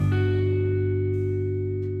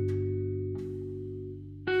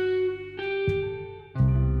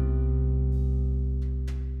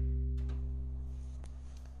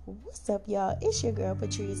What's up, y'all? It's your girl,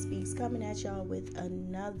 Patria Speaks, coming at y'all with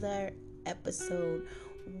another episode.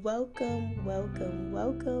 Welcome.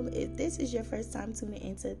 If this is your first time tuning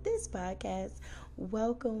into this podcast,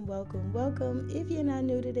 welcome. If you're not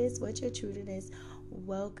new to this, but you're true to this,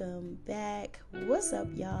 welcome back. What's up,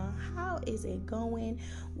 y'all? How is it going?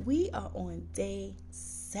 We are on day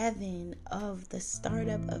 7 of the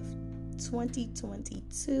startup of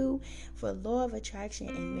 2022 for Law of Attraction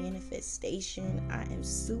and Manifestation. I am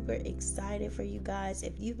super excited for you guys.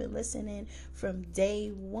 If you've been listening from day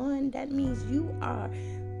 1, that means you are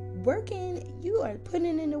working, you are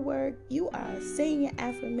putting in the work, you are saying your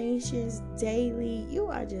affirmations daily, you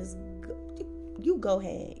go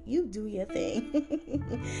ahead, you do your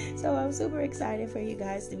thing. So I'm super excited for you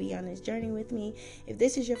guys to be on this journey with me. If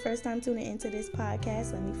this is your first time tuning into this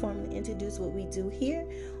podcast, let me formally introduce what we do here.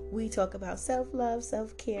 We talk about self-love,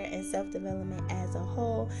 self-care, and self-development as a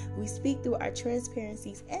whole. We speak through our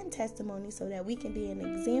transparencies and testimonies so that we can be an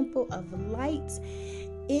example of light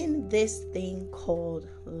in this thing called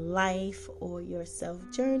life, or your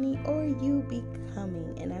self-journey, or you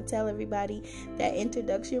becoming. And I tell everybody that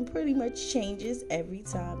introduction pretty much changes every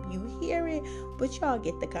time you hear it, but y'all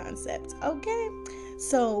get the concept, okay?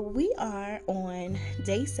 So we are on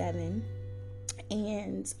day 7,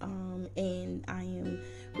 and I am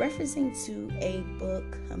referencing to a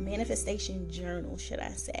book, a manifestation journal, should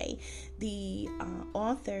I say. The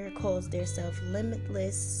author calls themselves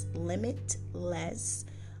Limitless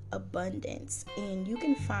Abundance, and you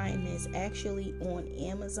can find this actually on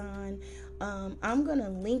Amazon. I'm gonna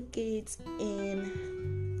link it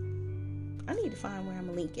I need to find where I'm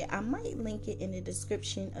gonna link it. I might link it in the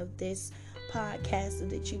description of this podcast so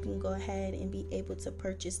that you can go ahead and be able to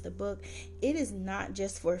purchase the book. It is not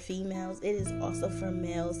just for females, it is also for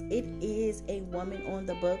males. It is a woman on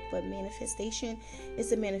the book, but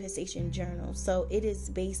it's a manifestation journal, so it is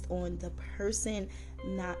based on the person,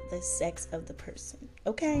 not the sex of the person,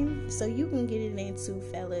 okay? So you can get it into,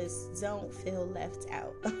 fellas, don't feel left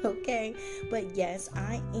out, okay? But yes,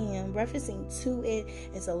 I am referencing to it.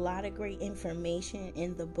 It's a lot of great information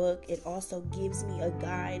in the book. It also gives me a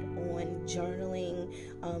guide on journaling,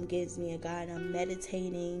 gives me a guide on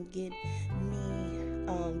meditating,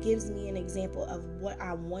 gives me an example of what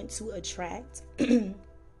I want to attract in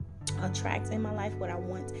my life, what I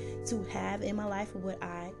want to have in my life, what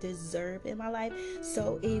I deserve in my life.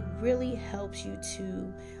 So it really helps you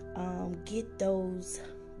to get those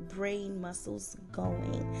brain muscles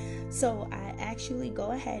going. So I actually go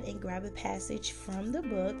ahead and grab a passage from the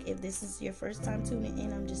book. If this is your first time tuning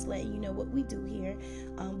in, I'm just letting you know what we do here,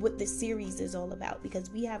 what the series is all about, because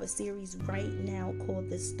we have a series right now called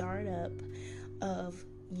The Startup of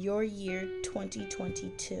Your Year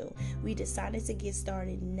 2022. We decided to get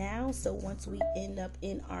started now, so once we end up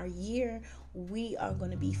in our year, we are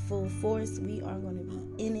going to be full force. We are going to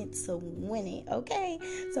be in it to win it, okay?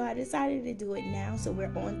 So I decided to do it now. So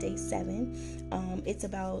we're on day 7. It's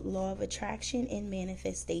about law of attraction and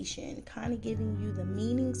manifestation, kind of giving you the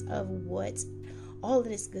meanings of what all of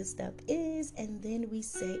this good stuff is, and then we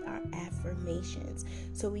say our affirmations.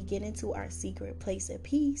 So we get into our secret place of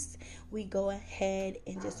peace. We go ahead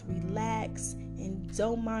and just relax and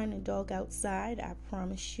don't mind the dog outside. I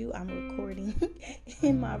promise you, I'm recording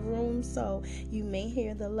in my room, so you may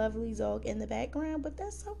hear the lovely dog in the background, but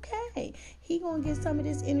that's okay. He gonna get some of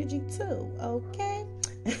this energy too, okay?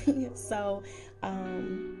 So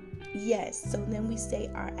yes, so then we say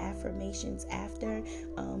our affirmations after.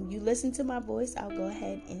 You listen to my voice, I'll go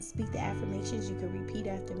ahead and speak the affirmations. You can repeat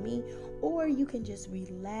after me, or you can just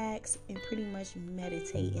relax and pretty much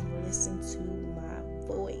meditate and listen to my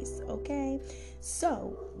voice, okay?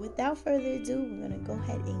 So without further ado, we're going to go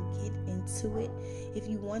ahead and get into it. If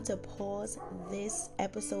you want to pause this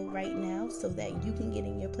episode right now so that you can get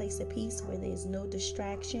in your place of peace where there's no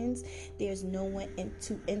distractions, there's no one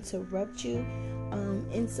to interrupt you,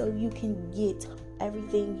 and so you can get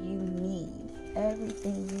everything you need.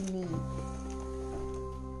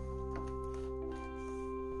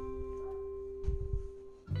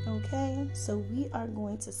 Okay, so we are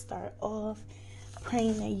going to start off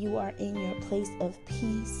praying that you are in your place of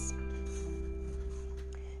peace.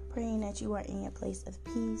 Praying that you are in your place of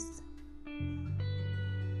peace. And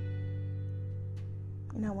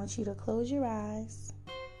I want you to close your eyes.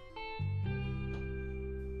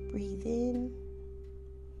 Breathe in.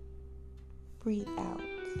 Breathe out.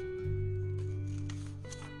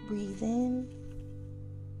 Breathe in.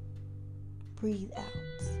 Breathe out.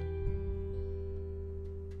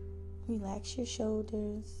 Relax your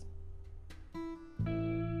shoulders.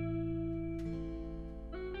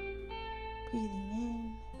 Breathing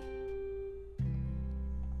in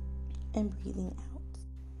and breathing out.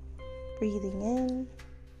 breathing in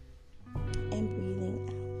and breathing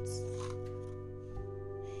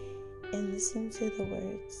out. And listen to the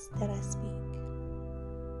words that I speak.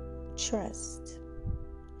 Trust.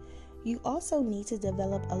 You also need to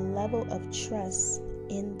develop a level of trust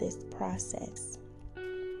in this process.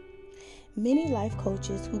 Many life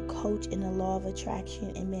coaches who coach in the law of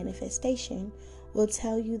attraction and manifestation will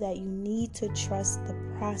tell you that you need to trust the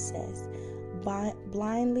process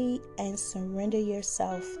blindly and surrender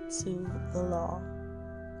yourself to the law.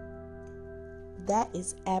 That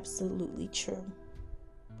is absolutely true.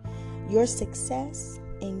 Your success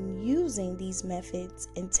in using these methods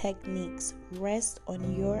and techniques rests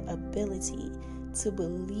on your ability to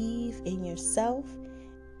believe in yourself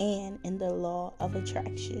and in the law of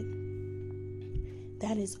attraction.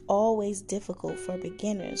 That is always difficult for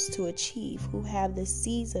beginners to achieve who have the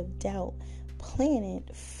seeds of doubt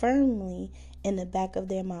planted firmly in the back of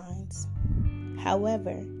their minds.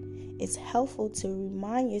 However, it's helpful to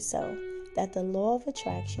remind yourself that the law of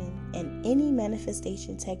attraction and any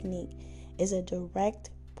manifestation technique is a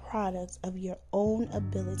direct product of your own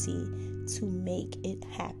ability to make it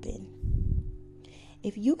happen.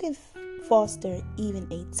 If you can foster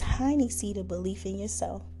even a tiny seed of belief in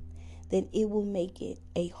yourself, then it will make it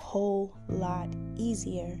a whole lot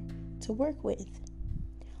easier to work with.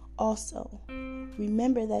 Also,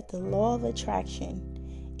 remember that the law of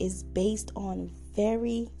attraction is based on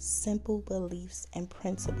very simple beliefs and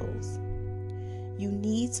principles. You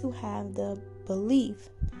need to have the belief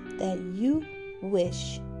that you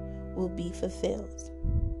wish will be fulfilled,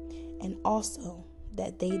 and also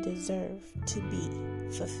that they deserve to be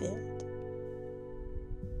fulfilled.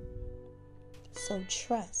 So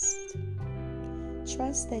trust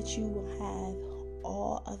that you will have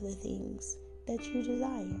all of the things that you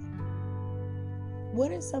desire.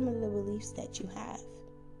 What are some of the beliefs that you have?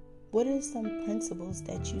 What are some principles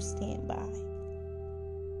that you stand by?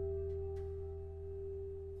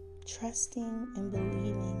 Trusting and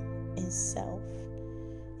believing in self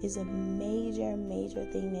is a major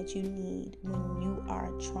thing that you need when you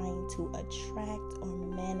are trying to attract or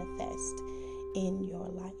manifest in your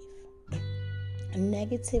life.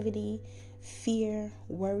 Negativity, fear,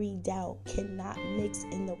 worry, doubt cannot mix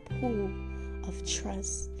in the pool of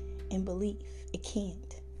trust and belief. It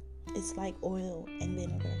can't. It's like oil and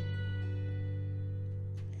vinegar.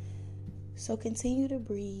 So continue to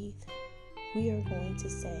breathe. We are going to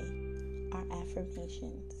say our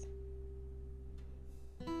affirmations.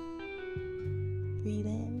 Breathe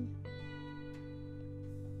in,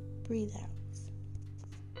 breathe out.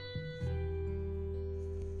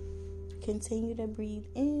 Continue to breathe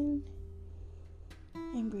in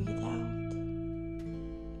and breathe out.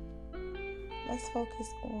 Let's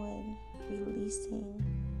focus on releasing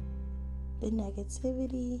the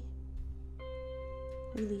negativity,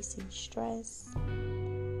 releasing stress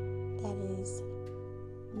that is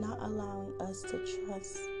not allowing us to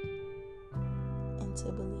trust and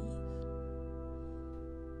to believe.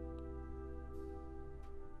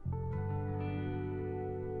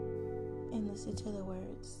 And listen to the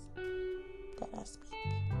words that I speak.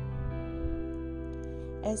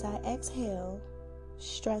 As I exhale,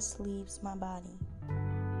 stress leaves my body.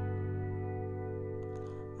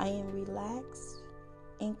 I am relaxed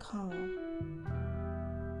and calm.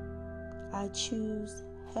 I choose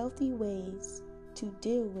healthy ways to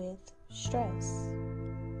deal with stress.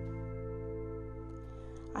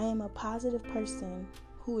 I am a positive person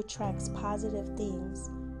who attracts positive things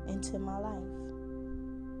into my life.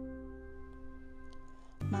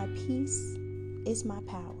 My peace is my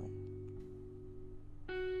power.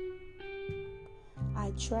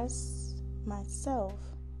 I trust myself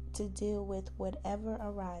to deal with whatever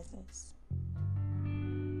arises.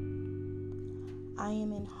 I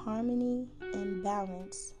am in harmony and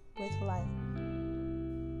balance with life.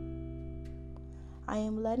 I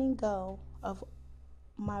am letting go of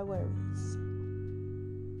my worries.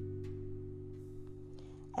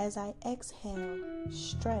 As I exhale,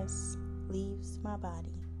 stress leaves my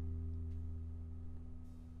body.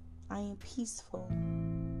 I am peaceful.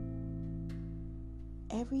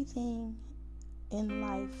 Everything in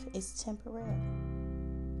life is temporary.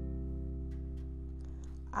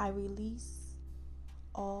 I release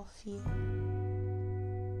all fear.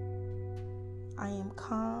 I am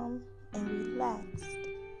calm and relaxed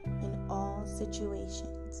in all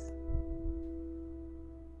situations.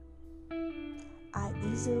 I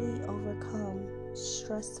easily overcome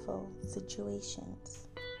stressful situations.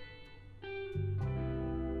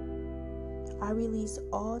 I release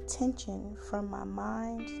all tension from my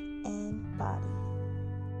mind and body.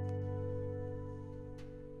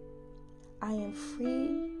 I am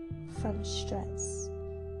free from stress.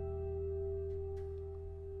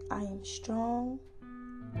 I am strong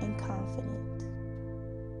and confident.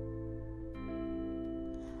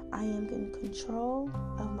 I am in control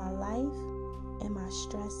of my life and my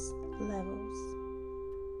stress levels.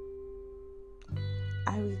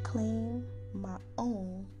 I reclaim my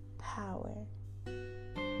own power.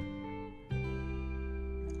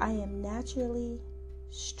 I am naturally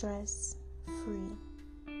stress-free.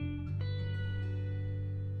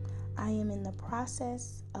 I am in the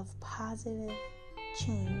process of positive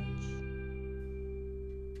change.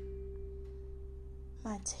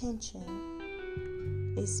 My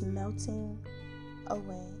tension is melting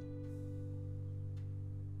away.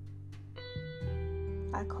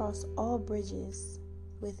 I cross all bridges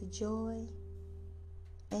with joy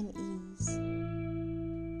and ease.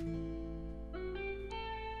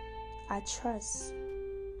 I trust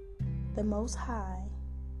the Most High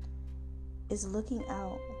is looking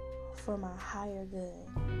out for my higher good.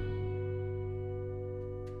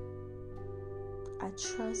 I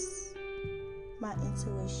trust my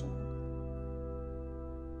intuition.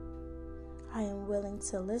 I am willing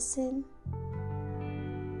to listen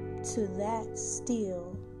to that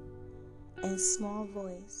still and small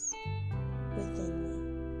voice within me.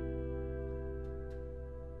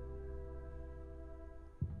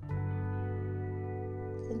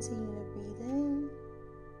 Continue to breathe in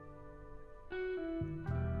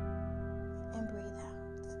and breathe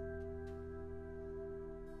out.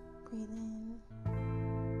 Breathe in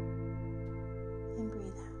and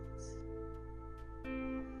breathe out.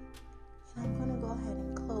 And I'm going to go ahead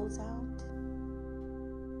and close out.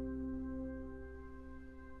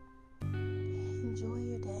 Enjoy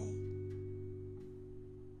your day.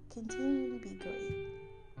 Continue to be great.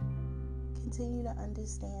 Continue to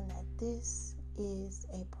understand that this is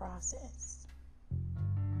a process,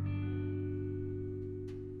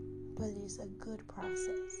 but it's a good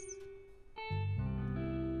process.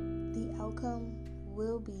 The outcome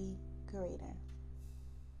will be greater.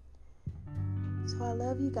 So I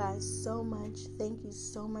love you guys so much. Thank you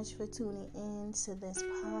so much for tuning in to this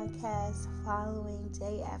podcast, following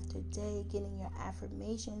day after day, getting your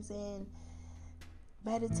affirmations in,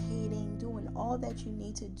 meditating, doing all that you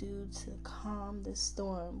need to do to calm the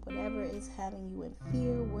storm. Whatever is having you in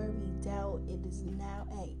fear, worry, doubt, it is now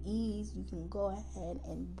at ease. You can go ahead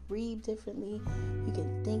and breathe differently. You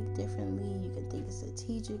can think differently. You can think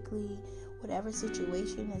strategically. Whatever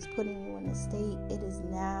situation is putting you in a state, it is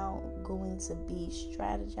now going to be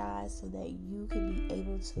strategized so that you can be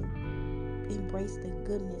able to embrace the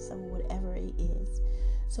goodness of whatever it is.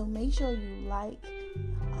 So make sure you like,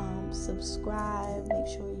 subscribe, make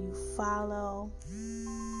sure you follow,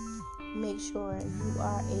 make sure you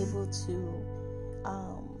are able to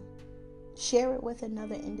share it with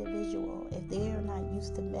another individual. If they are not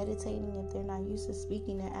used to meditating, if they're not used to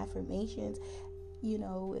speaking their affirmations,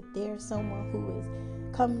 if there's someone who is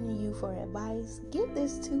coming to you for advice, give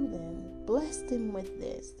this to them. Bless them with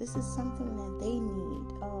this. This is something that they need.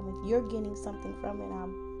 If you're getting something from it,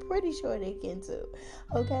 I'm pretty sure they can too.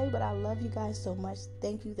 Okay, but I love you guys so much.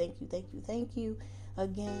 Thank you.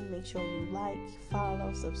 Again, make sure you like,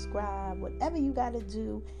 follow, subscribe, whatever you got to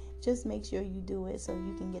do. Just make sure you do it so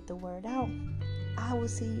you can get the word out. I will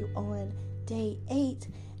see you on day 8,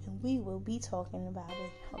 and we will be talking about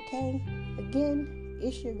it. Okay? Again,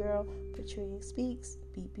 it's your girl, Patria Speaks.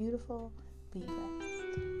 Be beautiful. Be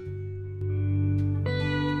blessed.